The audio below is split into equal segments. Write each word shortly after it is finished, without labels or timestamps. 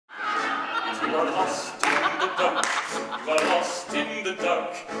You are lost in the dark. You are lost in the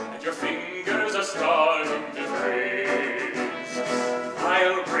dark, and your fingers are starting to freeze.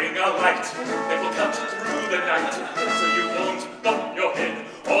 I'll bring a light that will cut through the night, so you won't bump your head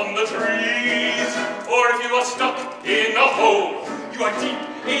on the trees. Or if you are stuck in a hole, you are deep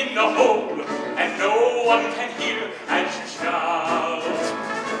in a hole, and no one can hear as you shout.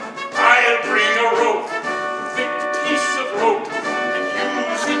 I'll bring a rope, thick piece of rope, and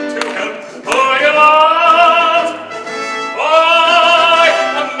use it to help pull you out. I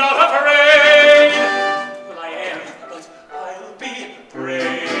am not afraid. Well, I am, but I'll be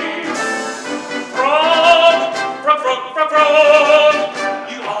brave. Frog, frog, frog, frog, frog,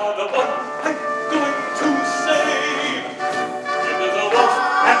 you are the one I'm going to save. If there's a wolf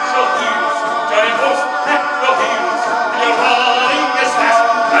at your heels, giant wolf at your heels, you're running as fast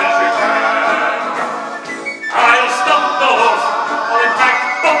as you can. I'll stop the wolf, I'll in fact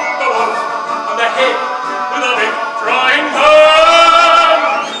bump the wolf on the head with a big frying pan.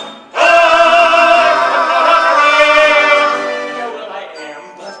 I'm not afraid. Yeah, well, I am,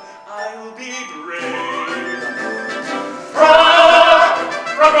 but I'll be brave. Frog,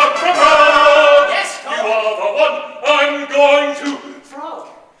 frog, frog, frog, frog. Yes, Tom? You are the one I'm going to. Frog,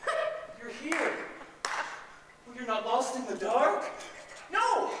 you're here. Well, you're not lost in the dark?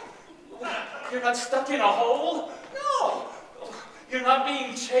 No. You're not stuck in a hole? No. You're not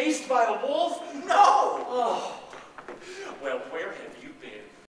being chased by a wolf? No. Oh. Well, where have you